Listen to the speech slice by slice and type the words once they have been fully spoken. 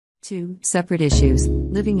2. Separate issues: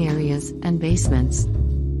 living areas and basements.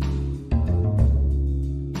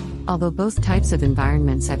 Although both types of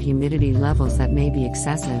environments have humidity levels that may be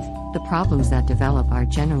excessive, the problems that develop are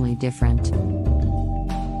generally different.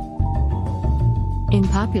 In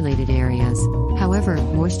populated areas, however,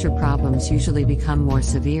 moisture problems usually become more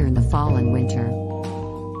severe in the fall and winter.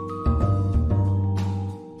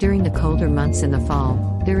 During the colder months in the fall,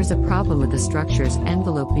 there is a problem with the structure's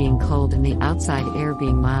envelope being cold and the outside air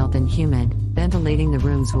being mild and humid. Ventilating the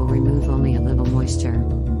rooms will remove only a little moisture.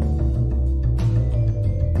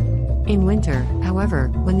 In winter, however,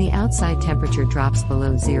 when the outside temperature drops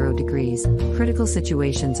below 0 degrees, critical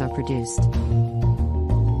situations are produced.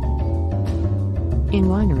 In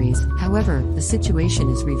wineries, however, the situation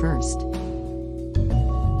is reversed.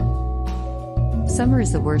 Summer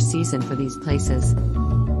is the worst season for these places.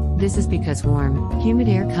 This is because warm, humid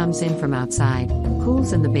air comes in from outside,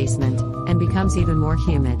 cools in the basement, and becomes even more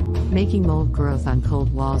humid, making mold growth on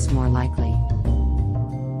cold walls more likely.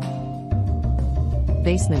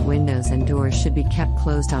 Basement windows and doors should be kept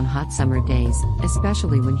closed on hot summer days,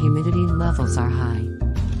 especially when humidity levels are high.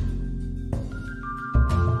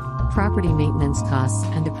 Property maintenance costs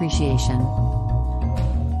and depreciation.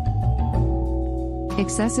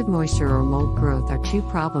 Excessive moisture or mold growth are two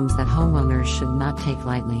problems that homeowners should not take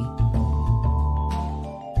lightly.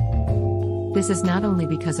 This is not only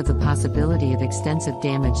because of the possibility of extensive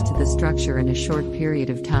damage to the structure in a short period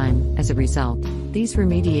of time. As a result, these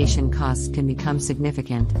remediation costs can become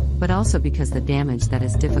significant, but also because the damage that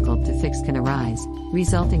is difficult to fix can arise,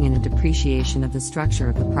 resulting in a depreciation of the structure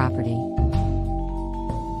of the property.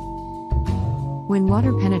 When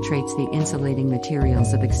water penetrates the insulating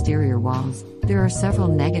materials of exterior walls, there are several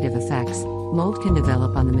negative effects. Mold can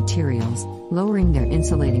develop on the materials, lowering their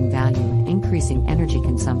insulating value and increasing energy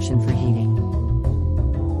consumption for heating.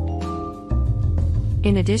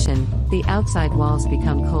 In addition, the outside walls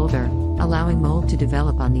become colder, allowing mold to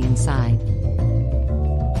develop on the inside.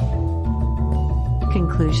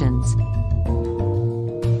 Conclusions: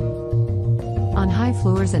 on high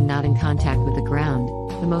floors and not in contact with the ground,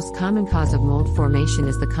 the most common cause of mold formation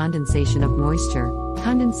is the condensation of moisture,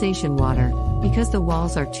 condensation water, because the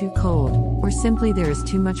walls are too cold, or simply there is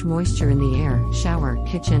too much moisture in the air, shower,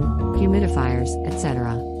 kitchen, humidifiers,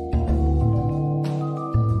 etc.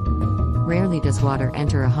 Rarely does water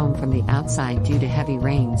enter a home from the outside due to heavy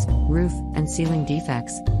rains, roof and ceiling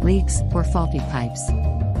defects, leaks, or faulty pipes.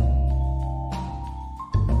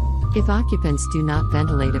 If occupants do not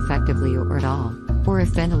ventilate effectively or at all, or if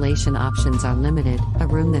ventilation options are limited, a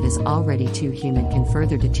room that is already too humid can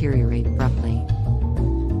further deteriorate abruptly.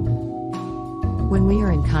 When we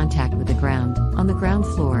are in contact with the ground, on the ground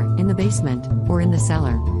floor, in the basement, or in the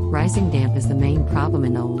cellar, rising damp is the main problem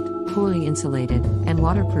in old, poorly insulated, and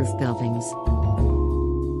waterproof buildings.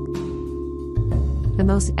 The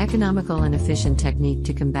most economical and efficient technique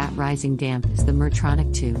to combat rising damp is the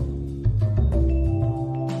Mur-Tronic 2.